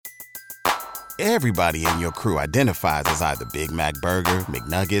Everybody in your crew identifies as either Big Mac Burger,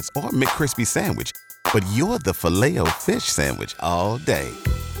 McNuggets, or McCrispy Sandwich. But you're the Filet-O-Fish Sandwich all day.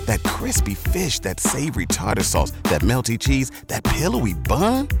 That crispy fish, that savory tartar sauce, that melty cheese, that pillowy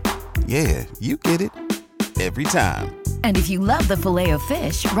bun. Yeah, you get it. Every time. And if you love the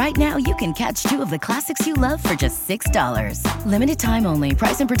Filet-O-Fish, right now you can catch two of the classics you love for just $6. Limited time only.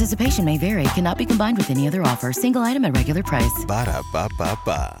 Price and participation may vary. Cannot be combined with any other offer. Single item at regular price.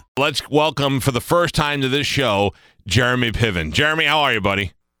 Ba-da-ba-ba-ba. Let's welcome for the first time to this show, Jeremy Piven. Jeremy, how are you,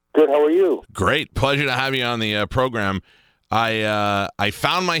 buddy? Good. How are you? Great. Pleasure to have you on the program. I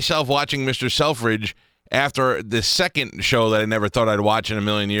found myself watching Mr. Selfridge after the second show that I never thought I'd watch in a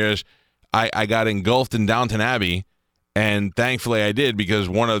million years. I got engulfed in Downton Abbey, and thankfully I did because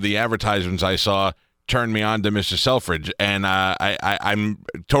one of the advertisements I saw turned me on to Mr. Selfridge, and I'm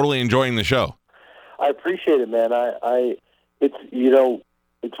totally enjoying the show. I appreciate it, man.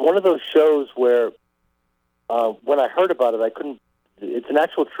 It's one of those shows where when I heard about it, I couldn't. It's an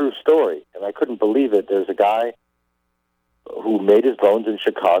actual true story, and I couldn't believe it. There's a guy who made his bones in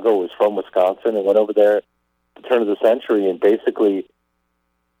Chicago, was from Wisconsin, and went over there at the turn of the century and basically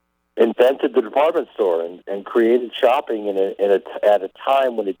invented the department store and created shopping at a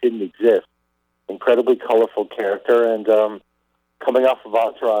time when it didn't exist. Incredibly colorful character, and coming off of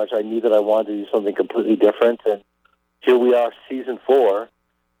Entourage, I knew that I wanted to do something completely different, and here we are, season 4.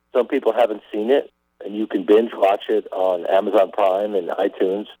 Some people haven't seen it, and you can binge watch it on Amazon Prime and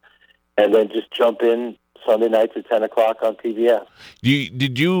iTunes, and then just jump in Sunday nights at 10 o'clock on PBS.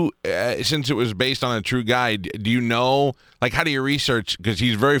 Did you, since it was based on a true guy, do you know, like, how do you research, because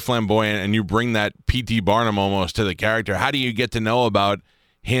he's very flamboyant, and you bring that P.T. Barnum almost to the character, how do you get to know about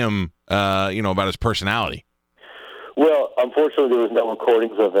him, about his personality? Well, unfortunately, there was no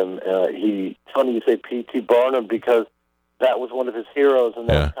recordings of him. It's funny you say P.T. Barnum because that was one of his heroes, and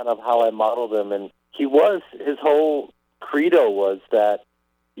that's kind of how I modeled him. And his whole credo was that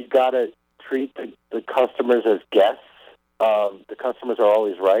you got to treat the customers as guests. The customers are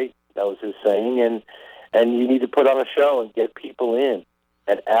always right. That was his saying. And you need to put on a show and get people in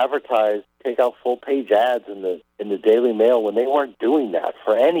and advertise, take out full-page ads in the Daily Mail when they weren't doing that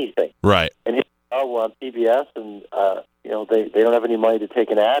for anything. Right. And here we are, we're on PBS, and they don't have any money to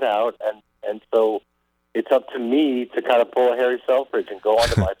take an ad out, and so it's up to me to kind of pull a Harry Selfridge and go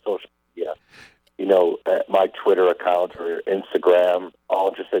onto my social media. My Twitter account or Instagram,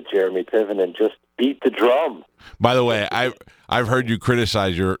 all just at Jeremy Piven, and just beat the drum. By the way, I've heard you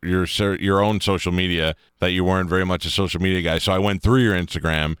criticize your own social media, that you weren't very much a social media guy. So I went through your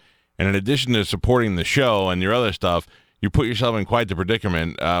Instagram, and in addition to supporting the show and your other stuff, you put yourself in quite the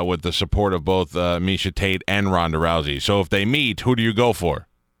predicament with the support of both Misha Tate and Ronda Rousey. So if they meet, who do you go for?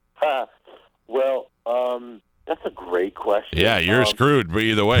 Well, that's a great question. Yeah, you're screwed, but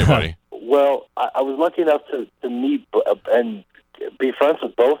either way, buddy. Well, I was lucky enough to meet and be friends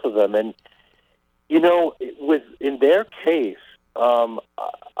with both of them, and in their case, I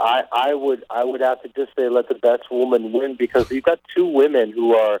would have to just say let the best woman win, because you've got two women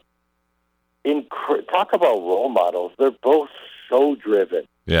who are talk about role models. They're both so driven,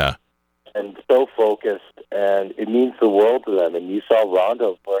 and so focused, and it means the world to them. And you saw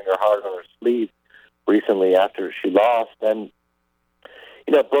Ronda wearing her heart on her sleeve recently after she lost, and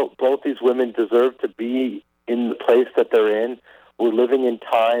both these women deserve to be in the place that they're in. We're living in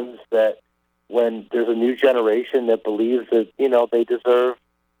times that when there's a new generation that believes that, they deserve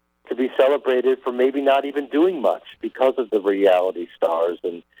to be celebrated for maybe not even doing much because of the reality stars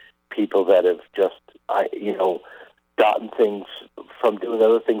and people that have just, gotten things from doing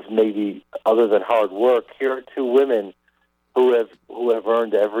other things maybe other than hard work. Here are two women who have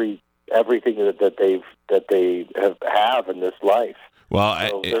earned everything that they have in this life.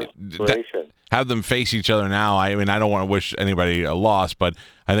 Well, have them face each other now. I mean, I don't want to wish anybody a loss, but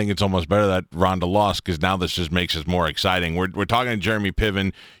I think it's almost better that Ronda lost, because now this just makes it more exciting. We're talking to Jeremy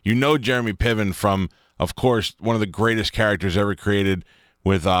Piven. You know Jeremy Piven from, of course, one of the greatest characters ever created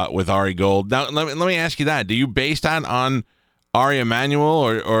with Ari Gold. Now, let me ask you that: do you base that on Ari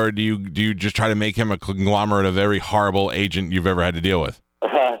Emanuel, or do you just try to make him a conglomerate of every horrible agent you've ever had to deal with?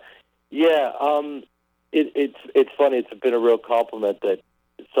 It's funny. It's been a real compliment that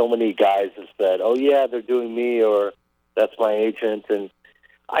so many guys have said, "Oh yeah, they're doing me," or "That's my agent." And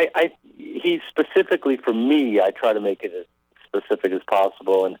he specifically for me, I try to make it as specific as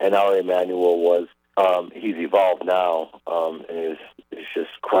possible. And Ari Emanuel was. He's evolved now and is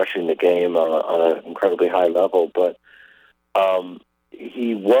just crushing the game on an incredibly high level. But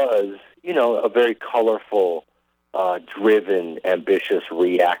he was, a very colorful, driven, ambitious,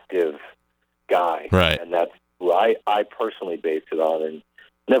 reactive guy. Right. And that's who I personally based it on. And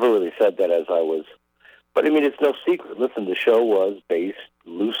Never really said that as I was. But, I mean, it's no secret. Listen, the show was based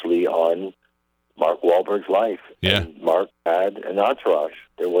loosely on Mark Wahlberg's life. Yeah. And Mark had an entourage.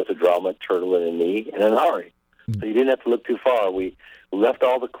 There was a drama, Turtle and me, and an Ari. So you didn't have to look too far. We left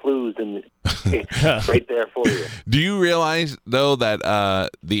all the clues right there for you. Do you realize, though, that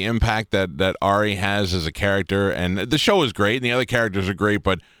the impact that Ari has as a character, and the show is great, and the other characters are great,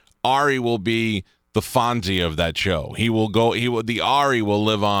 but Ari will be the Fonzie of that show. The Ari will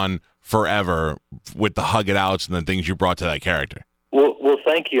live on forever with the hug it outs and the things you brought to that character. Well,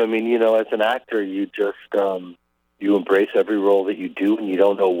 thank you. I mean, you know, as an actor, you just you embrace every role that you do, and you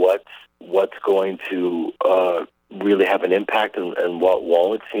don't know what's going to really have an impact and what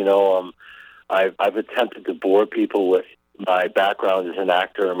won't. You know, I've attempted to bore people with my background as an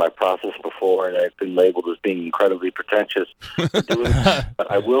actor and my process before, and I've been labeled as being incredibly pretentious for doing it. But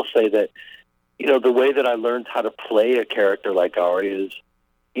I will say that, you know, the way that I learned how to play a character like Ari is,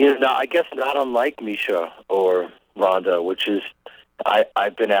 you know, I guess not unlike Misha or Rhonda, which is,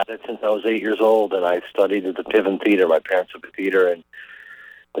 I've been at it since I was 8 years old, and I studied at the Piven Theater. My parents were at the theater, and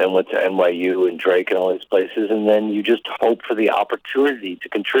then went to NYU and Drake and all these places, and then you just hope for the opportunity to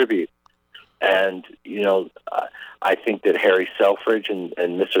contribute. And, you know, I think that Harry Selfridge and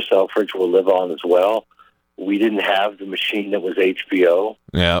Mr. Selfridge will live on as well. We didn't have the machine that was HBO.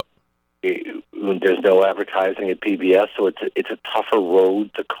 Yeah. There's no advertising at PBS, so it's a tougher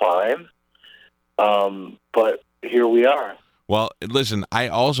road to climb. But here we are. Well, listen, I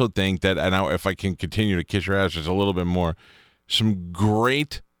also think that, and if I can continue to kiss your ass just a little bit more, some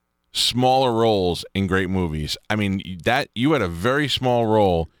great smaller roles in great movies. I mean, that you had a very small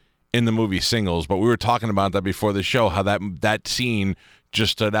role in the movie Singles, but we were talking about that before the show, how that scene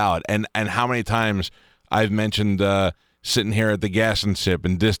just stood out, and how many times I've mentioned sitting here at the Gas and Sip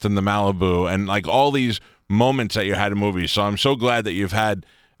and dissed in the Malibu, and like all these moments that you had in movies. So I'm so glad that you've had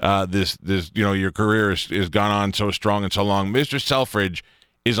this you know, your career is gone on so strong and so long. Mr. Selfridge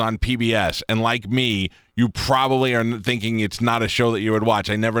is on PBS, and like me, you probably are thinking it's not a show that you would watch.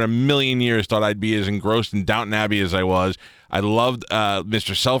 I never in a million years thought I'd be as engrossed in Downton Abbey as I was. I loved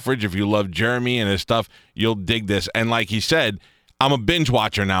Mr. Selfridge. If you love Jeremy and his stuff, you'll dig this. And like he said, I'm a binge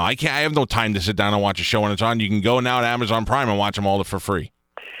watcher now. I have no time to sit down and watch a show when it's on. You can go now to Amazon Prime and watch them all for free.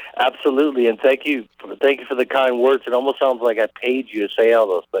 Absolutely, and thank you for the kind words. It almost sounds like I paid you to say all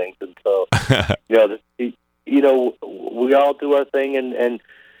those things. And so, you know, we all do our thing, and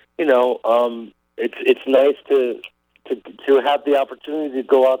you know, it's nice to have the opportunity to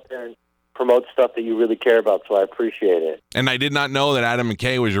go out there and promote stuff that you really care about. So I appreciate it. And I did not know that Adam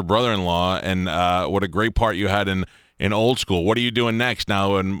McKay was your brother-in-law, and what a great part you had in Old School. What are you doing next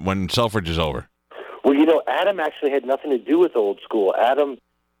now when Selfridge is over? Well, you know, Adam actually had nothing to do with Old School. Adam,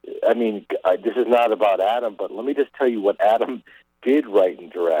 I mean, this is not about Adam, but let me just tell you what Adam did write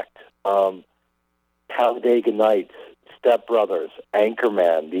and direct. Talladega Nights, Step Brothers,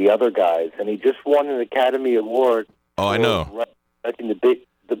 Anchorman, the other guys, and he just won an Academy Award. Oh, I know. Writing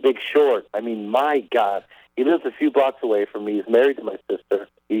the Big Short. I mean, my God, he lives a few blocks away from me. He's married to my sister.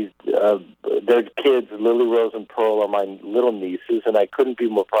 Their kids, Lily Rose and Pearl, are my little nieces, and I couldn't be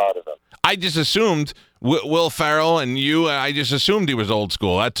more proud of them. I just assumed Will Ferrell and you. I just assumed he was Old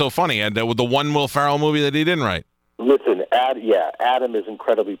School. That's so funny. And the one Will Ferrell movie that he didn't write. Listen, Adam is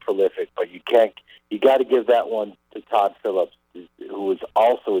incredibly prolific, but you got to give that one to Todd Phillips, who is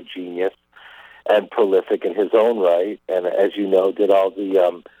also a genius and prolific in his own right, and as you know, did all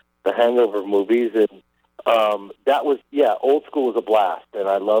the Hangover movies, and that was Old School was a blast, and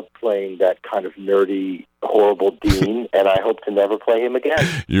I love playing that kind of nerdy, horrible Dean, and I hope to never play him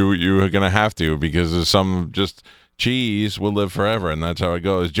again. You are gonna have to, because there's some just. Cheese will live forever, and that's how it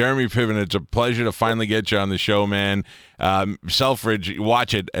goes. Jeremy Piven, it's a pleasure to finally get you on the show, man. Selfridge,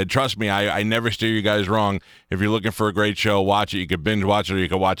 watch it. And trust me, I never steer you guys wrong. If you're looking for a great show, watch it. You can binge watch it, or you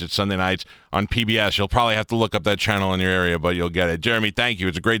can watch it Sunday nights on PBS. You'll probably have to look up that channel in your area, but you'll get it. Jeremy, thank you.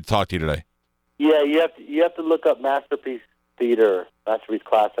 It's great to talk to you today. Yeah, you have to look up Masterpiece Theater, Masterpiece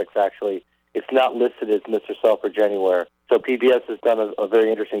Classics, actually. It's not listed as Mr. Selfridge anywhere. So PBS has done a very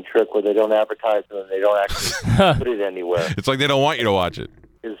interesting trick where they don't advertise it and they don't actually put it anywhere. It's like they don't want you to watch it.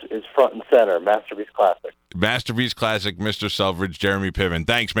 It's front and center, Masterpiece Classic. Masterpiece Classic, Mr. Selfridge, Jeremy Piven.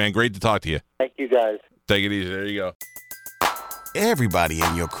 Thanks, man. Great to talk to you. Thank you, guys. Take it easy. There you go. Everybody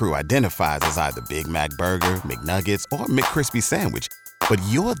in your crew identifies as either Big Mac Burger, McNuggets, or McCrispy Sandwich. But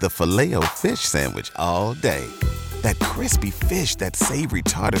you're the Filet-O-Fish Sandwich all day. That crispy fish, that savory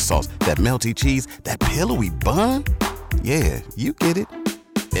tartar sauce, that melty cheese, that pillowy bun. Yeah, you get it.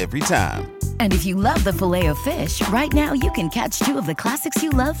 Every time. And if you love the Filet-O-Fish, right now you can catch 2 of the classics you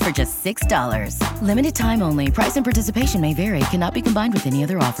love for just $6. Limited time only. Price and participation may vary. Cannot be combined with any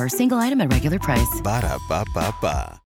other offer. Single item at regular price. Ba-da-ba-ba-ba.